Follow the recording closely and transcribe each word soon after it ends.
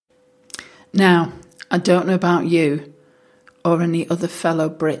Now, I don't know about you or any other fellow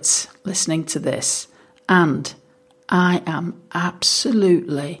Brits listening to this, and I am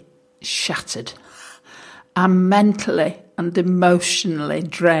absolutely shattered. I'm mentally and emotionally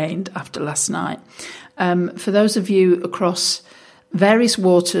drained after last night. For those of you across various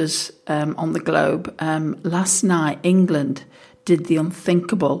waters on the globe, last night England did the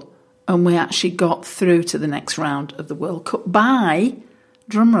unthinkable, and we actually got through to the next round of the World Cup by,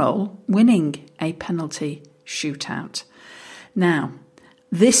 drumroll, winning a penalty shootout. Now,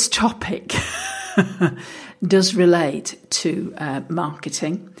 this topic does relate to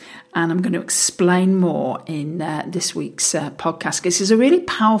marketing, and I'm going to explain more in this week's podcast. This is a really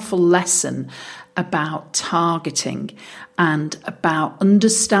powerful lesson about targeting and about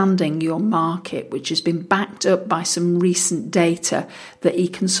understanding your market, which has been backed up by some recent data that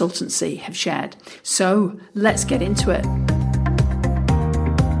eConsultancy have shared. So let's get into it.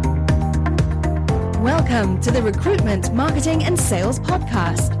 Welcome to the Recruitment, Marketing and Sales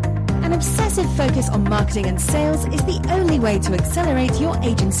Podcast. An obsessive focus on marketing and sales is the only way to accelerate your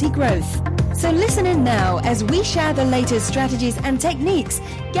agency growth. So listen in now as we share the latest strategies and techniques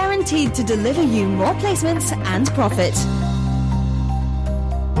guaranteed to deliver you more placements and profit.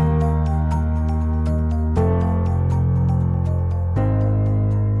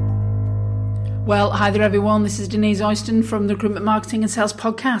 Well, hi there everyone. This is Denise Oyston from the Recruitment, Marketing and Sales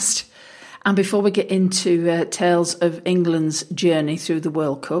Podcast. And before we get into tales of England's journey through the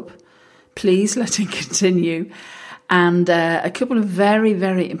World Cup, please let it continue. And a couple of very,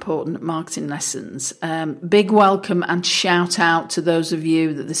 very important marketing lessons. Big welcome and shout out to those of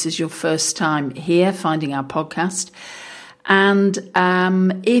you that this is your first time here finding our podcast. And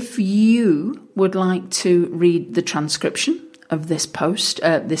if you would like to read the transcription of this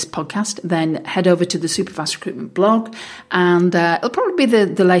podcast, then head over to the Superfast Recruitment blog, and it'll probably be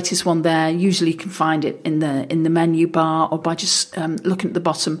the latest one there. Usually you can find it in the menu bar or by just looking at the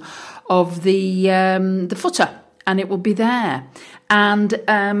bottom of the footer, and it will be there. And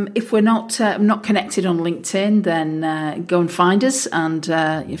if we're not connected on LinkedIn, then go and find us, and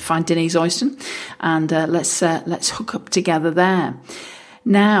you find Denise Oyston, and let's hook up together there.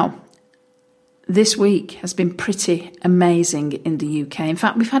 Now, this week has been pretty amazing in the UK. In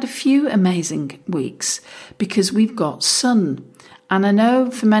fact, we've had a few amazing weeks because we've got sun. And I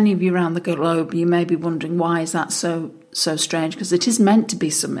know for many of you around the globe, you may be wondering, why is that so strange? Because it is meant to be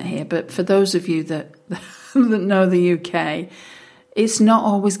summer here. But for those of you that know the UK, it's not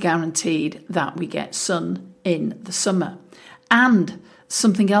always guaranteed that we get sun in the summer. And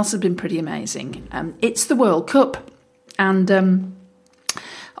something else has been pretty amazing. It's the World Cup. And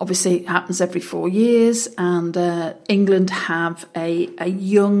obviously, it happens every 4 years, and England have a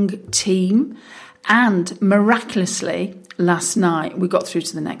young team. And miraculously, last night, we got through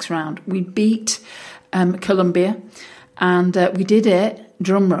to the next round. We beat Colombia, and we did it,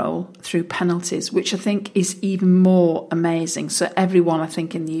 drumroll, through penalties, which I think is even more amazing. So everyone, I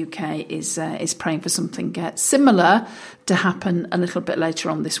think, in the UK is praying for something similar to happen a little bit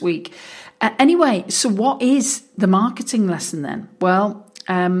later on this week. Anyway, so what is the marketing lesson then? Well,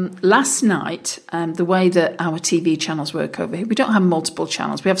 last night, the way that our TV channels work over here, we don't have multiple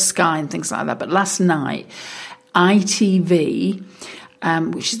channels. We have Sky and things like that. But last night, ITV,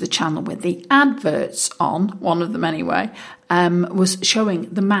 which is the channel with the adverts on, one of them anyway, was showing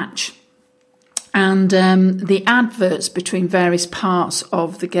the match. And the adverts between various parts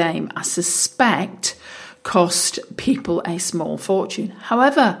of the game, I suspect, cost people a small fortune.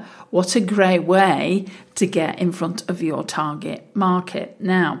 However, what a great way to get in front of your target market.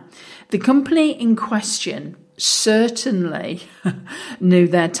 Now, the company in question certainly knew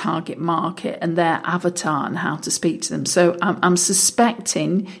their target market and their avatar and how to speak to them. So I'm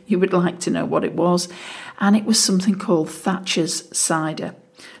suspecting you would like to know what it was. And it was something called Thatcher's Cider.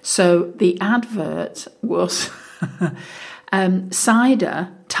 So the advert was cider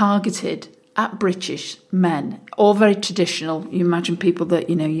targeted at British men, all very traditional. You imagine people that,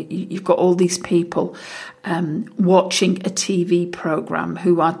 you've got all these people watching a TV programme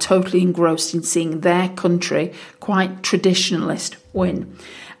who are totally engrossed in seeing their country, quite traditionalist, win.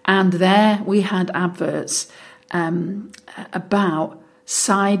 And there we had adverts about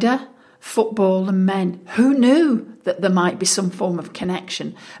cider, football and men. Who knew that there might be some form of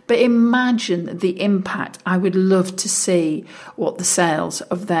connection? But imagine the impact. I would love to see what the sales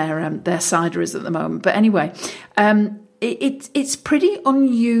of their cider is at the moment. But anyway, it's pretty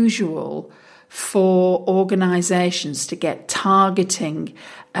unusual for organisations to get targeting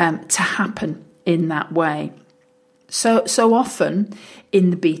to happen in that way. So often in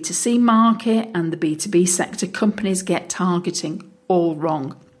the B2C market and the B2B sector, companies get targeting all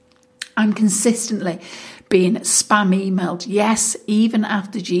wrong. I'm consistently being spam emailed, yes, even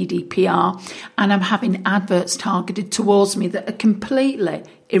after GDPR, and I'm having adverts targeted towards me that are completely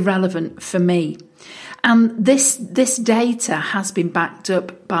irrelevant for me. And this data has been backed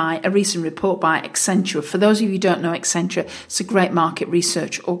up by a recent report by Accenture. For those of you who don't know Accenture, it's a great market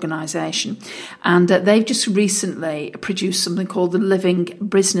research organisation. And they've just recently produced something called the Living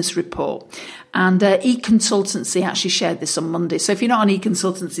Business Report. And eConsultancy actually shared this on Monday. So if you're not on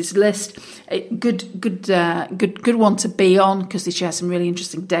eConsultancy's list, good one to be on, because they share some really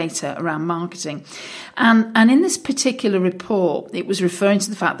interesting data around marketing. And in this particular report, it was referring to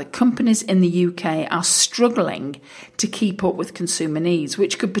the fact that companies in the UK are struggling to keep up with consumer needs,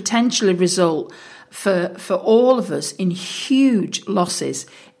 which could potentially result for all of us in huge losses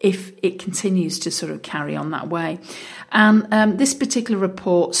if it continues to sort of carry on that way. And this particular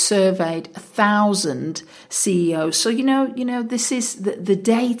report surveyed 1,000 CEOs. So, this is the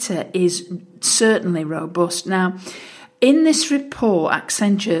data is certainly robust. Now, in this report,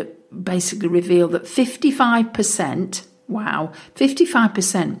 Accenture basically revealed that 55%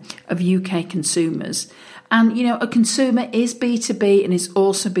 of UK consumers, and a consumer is B2B and is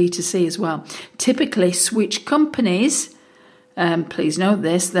also B2C as well, typically switch companies, please note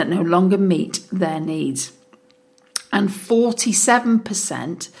this, that no longer meet their needs. And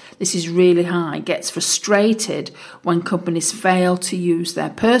 47%, this is really high, gets frustrated when companies fail to use their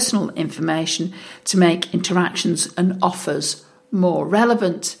personal information to make interactions and offers more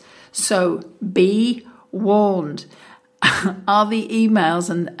relevant. So be warned. Are the emails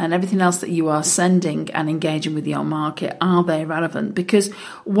and everything else that you are sending and engaging with your market, are they relevant? Because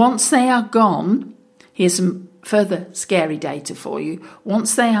once they are gone, here's some further scary data for you.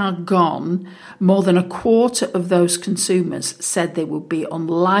 Once they are gone, more than a quarter of those consumers said they would be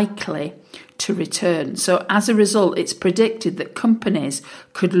unlikely to return. So as a result, it's predicted that companies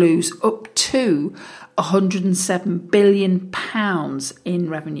could lose up to £107 billion in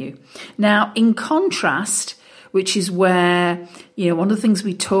revenue. Now, in contrast, which is where, one of the things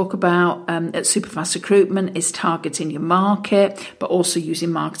we talk about at Superfast Recruitment is targeting your market, but also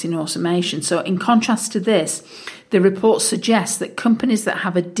using marketing automation. So in contrast to this, the report suggests that companies that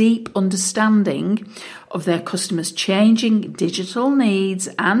have a deep understanding of their customers' changing digital needs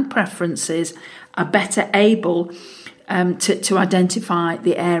and preferences are better able to identify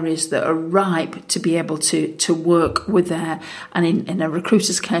the areas that are ripe to be able to work with their, and in a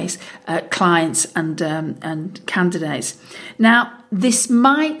recruiter's case, clients and candidates. Now, this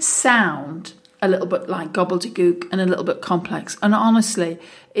might sound a little bit like gobbledygook and a little bit complex, and honestly,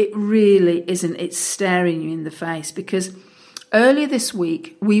 it really isn't. It's staring you in the face, because earlier this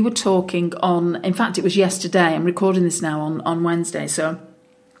week we were talking in fact, it was yesterday. I'm recording this now on Wednesday, so.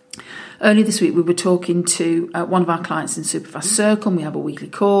 Earlier this week, we were talking to one of our clients in Superfast Circle, and we have a weekly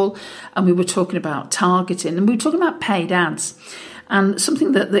call, and we were talking about targeting, and we were talking about paid ads. And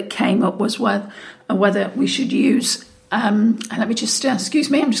something that came up was whether we should use, and let me just, excuse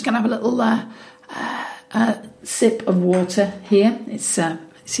me, I'm just going to have a little sip of water here. It's so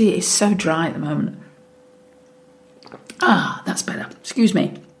dry at the moment. That's better. Excuse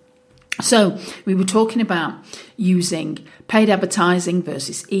me. So we were talking about using paid advertising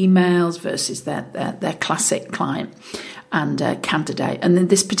versus emails versus their classic client and candidate. And in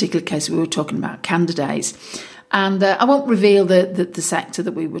this particular case, we were talking about candidates. And I won't reveal the sector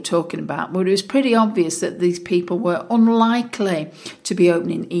that we were talking about, but it was pretty obvious that these people were unlikely to be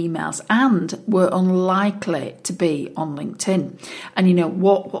opening emails and were unlikely to be on LinkedIn. And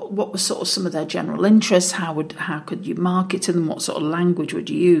what were sort of some of their general interests? How could you market to them? What sort of language would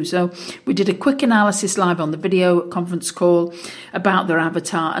you use? So we did a quick analysis live on the video conference call about their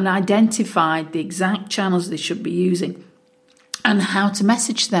avatar and identified the exact channels they should be using and how to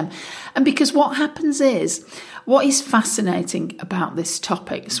message them. And because what happens is, what is fascinating about this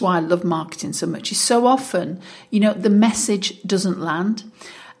topic, it's why I love marketing so much, is so often, the message doesn't land.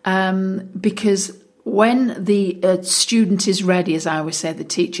 Because when the student is ready, as I always say, the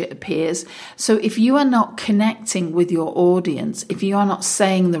teacher appears. So if you are not connecting with your audience, if you are not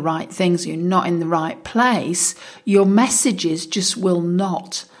saying the right things, you're not in the right place, your messages just will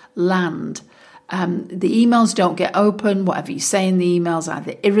not land. The emails don't get open. Whatever you say in the emails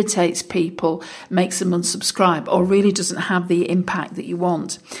either irritates people, makes them unsubscribe, or really doesn't have the impact that you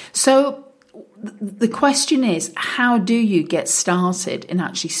want. So the question is, how do you get started in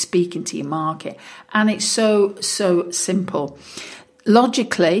actually speaking to your market? And it's so simple.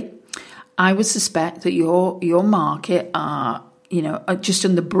 Logically, I would suspect that your market are just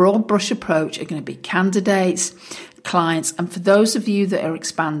on the broad brush approach are going to be candidates, clients, and for those of you that are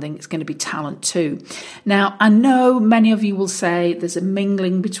expanding, it's going to be talent too. Now, I know many of you will say there's a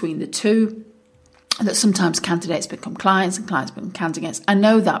mingling between the two, that sometimes candidates become clients and clients become candidates. I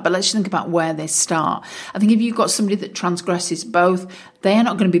know that, but let's just think about where they start. I think if you've got somebody that transgresses both, they are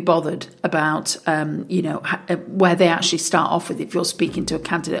not going to be bothered about, where they actually start off with if you're speaking to a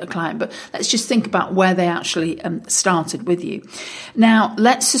candidate or client. But let's just think about where they actually started with you. Now,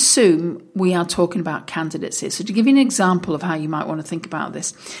 let's assume we are talking about candidates here. So to give you an example of how you might want to think about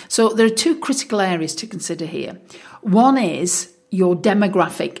this. So there are two critical areas to consider here. One is your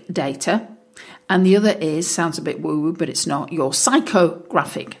demographic data. And the other is, sounds a bit woo-woo, but it's not, your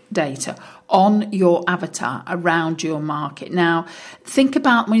psychographic data on your avatar around your market. Now, when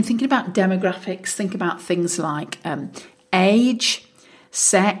you're thinking about demographics, think about things like age,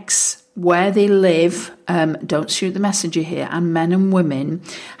 sex, where they live. Don't shoot the messenger here. And men and women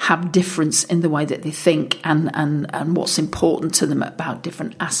have difference in the way that they think and what's important to them about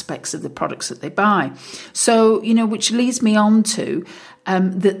different aspects of the products that they buy. So, which leads me on to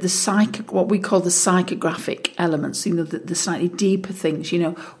what we call the psychographic elements, the slightly deeper things,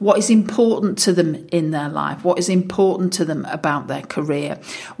 what is important to them in their life, what is important to them about their career,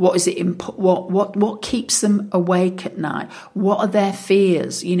 what keeps them awake at night, what are their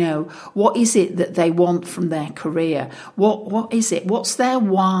fears, what is it that they want from their career, what is it, what's their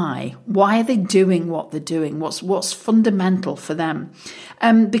why are they doing what they're doing, what's fundamental for them,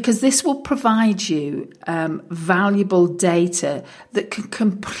 because this will provide you valuable data that can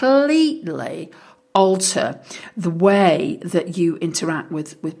completely alter the way that you interact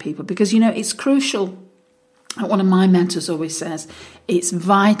with people. Because, it's crucial. One of my mentors always says it's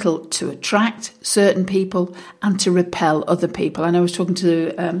vital to attract certain people and to repel other people. And I was talking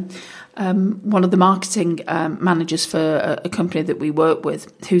to one of the marketing managers for a company that we work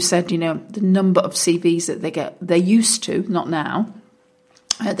with who said, the number of CVs that they used to, not now,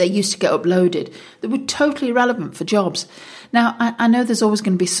 they used to get uploaded that were totally irrelevant for jobs. Now, I know there's always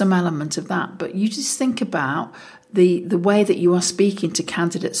going to be some element of that, but you just think about the way that you are speaking to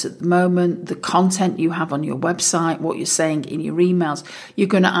candidates at the moment, the content you have on your website, what you're saying in your emails. You're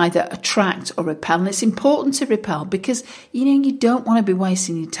going to either attract or repel. And it's important to repel because, you don't want to be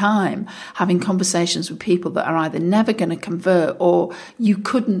wasting your time having conversations with people that are either never going to convert or you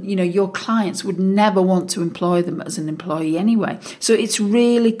couldn't, your clients would never want to employ them as an employee anyway. So it's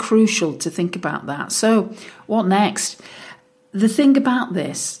really crucial to think about that. So what next? The thing about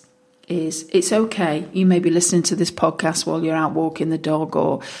this is it's okay. You may be listening to this podcast while you're out walking the dog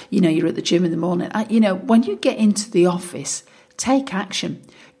or, you're at the gym in the morning. When you get into the office, take action.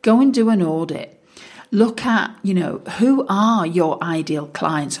 Go and do an audit. Look at, who are your ideal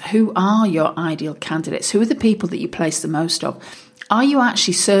clients? Who are your ideal candidates? Who are the people that you place the most of? Are you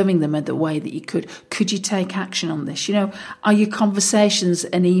actually serving them in the way that you could? Could you take action on this? Are your conversations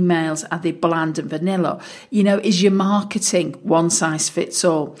and emails, are they bland and vanilla? Is your marketing one size fits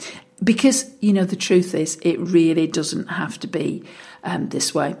all? Because, the truth is, it really doesn't have to be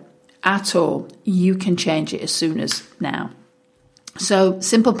this way at all. You can change it as soon as now. So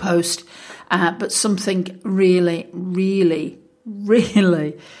simple post, but something really, really,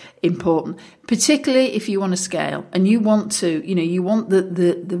 really important, particularly if you want to scale and you want to, you want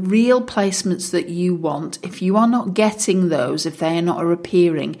the real placements that you want. If you are not getting those, if they are not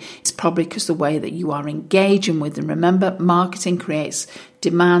appearing, it's probably because the way that you are engaging with them. Remember, marketing creates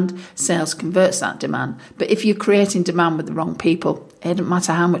demand, sales converts that demand. But if you're creating demand with the wrong people, it doesn't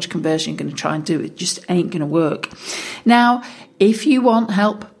matter how much conversion you're going to try and do, it just ain't going to work. Now, if you want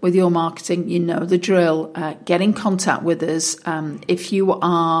help with your marketing, you know the drill. Get in contact with us. If you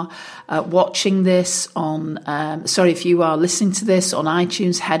are watching this if you are listening to this on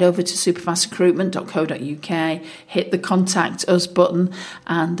iTunes, head over to superfastrecruitment.co.uk, hit the contact us button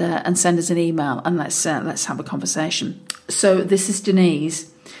and send us an email and let's have a conversation. So this is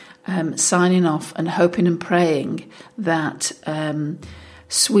Denise signing off and hoping and praying that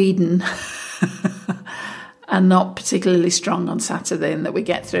Sweden are not particularly strong on Saturday and that we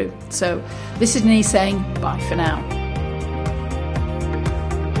get through. So this is Denise saying bye for now.